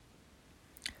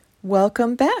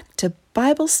Welcome back to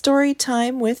Bible Story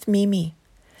Time with Mimi.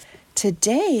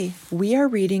 Today we are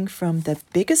reading from The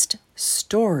Biggest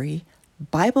Story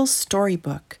Bible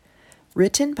Storybook,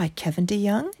 written by Kevin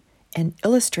DeYoung and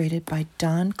illustrated by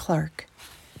Don Clark.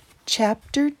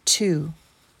 Chapter 2,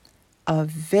 A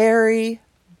Very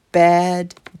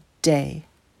Bad Day.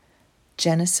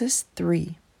 Genesis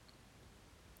 3.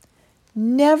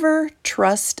 Never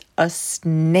trust a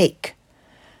snake.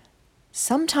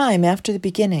 Sometime after the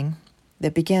beginning,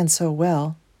 that began so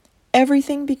well,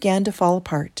 everything began to fall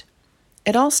apart.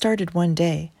 It all started one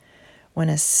day when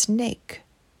a snake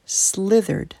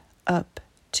slithered up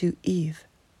to Eve.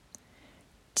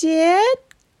 Did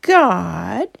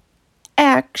God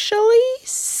actually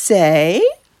say?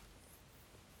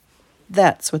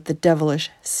 That's what the devilish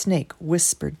snake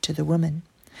whispered to the woman.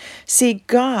 See,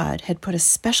 God had put a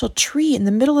special tree in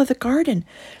the middle of the garden.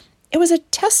 It was a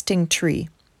testing tree.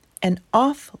 An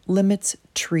off-limits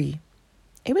tree.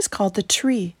 It was called the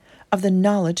tree of the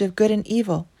knowledge of good and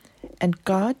evil, and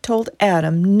God told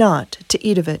Adam not to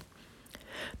eat of it.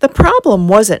 The problem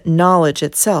wasn't knowledge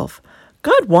itself.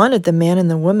 God wanted the man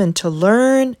and the woman to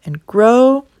learn and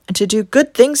grow and to do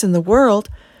good things in the world.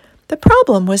 The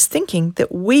problem was thinking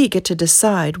that we get to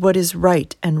decide what is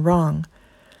right and wrong.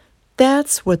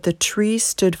 That's what the tree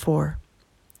stood for.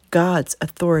 God's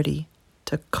authority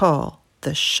to call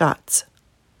the shots.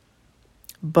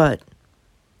 But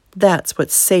that's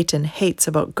what Satan hates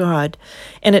about God,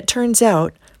 and it turns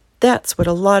out that's what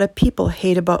a lot of people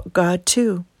hate about God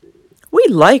too. We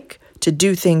like to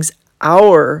do things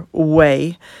our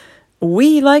way.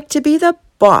 We like to be the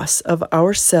boss of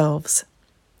ourselves.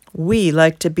 We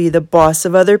like to be the boss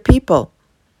of other people.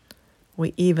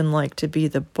 We even like to be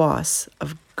the boss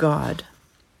of God.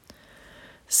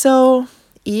 So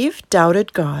Eve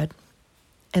doubted God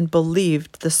and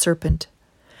believed the serpent.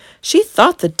 She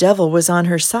thought the devil was on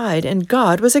her side and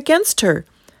God was against her.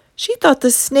 She thought the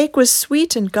snake was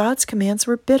sweet and God's commands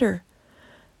were bitter.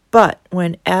 But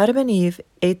when Adam and Eve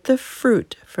ate the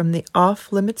fruit from the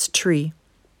off-limits tree,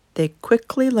 they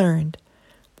quickly learned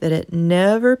that it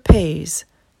never pays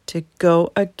to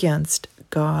go against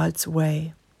God's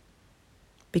way.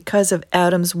 Because of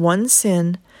Adam's one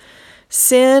sin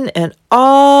and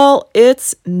all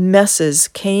its messes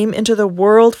came into the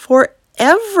world for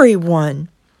everyone.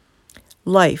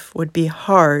 Life would be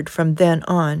hard from then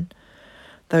on.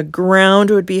 The ground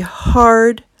would be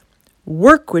hard.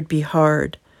 Work would be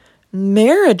hard.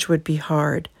 Marriage would be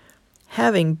hard.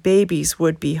 Having babies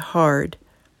would be hard.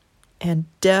 And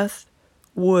death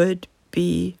would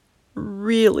be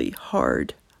really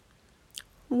hard.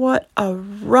 What a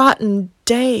rotten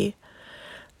day.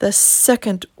 The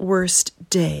second worst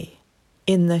day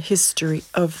in the history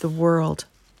of the world.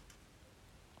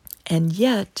 And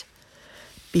yet,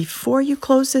 before you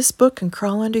close this book and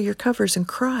crawl under your covers and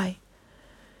cry,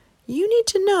 you need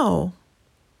to know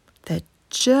that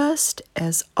just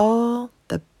as all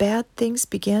the bad things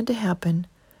began to happen,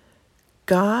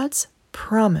 God's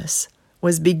promise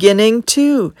was beginning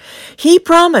too. He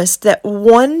promised that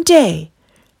one day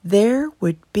there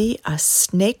would be a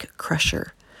snake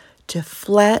crusher to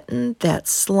flatten that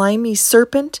slimy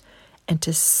serpent and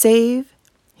to save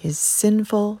his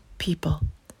sinful people.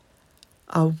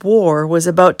 A war was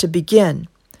about to begin,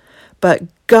 but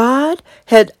God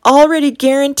had already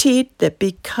guaranteed that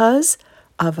because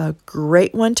of a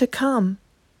great one to come,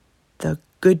 the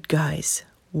good guys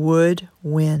would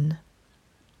win.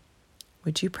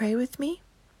 Would you pray with me?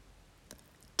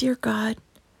 Dear God,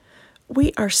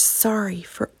 we are sorry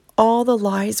for all the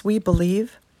lies we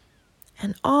believe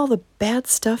and all the bad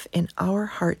stuff in our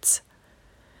hearts.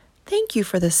 Thank you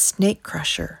for the snake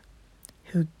crusher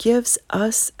who gives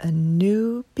us a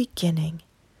new beginning.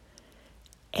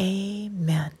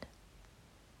 Amen.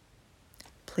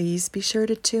 Please be sure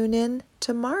to tune in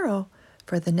tomorrow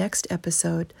for the next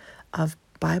episode of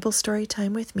Bible Story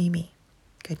Time with Mimi.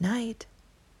 Good night.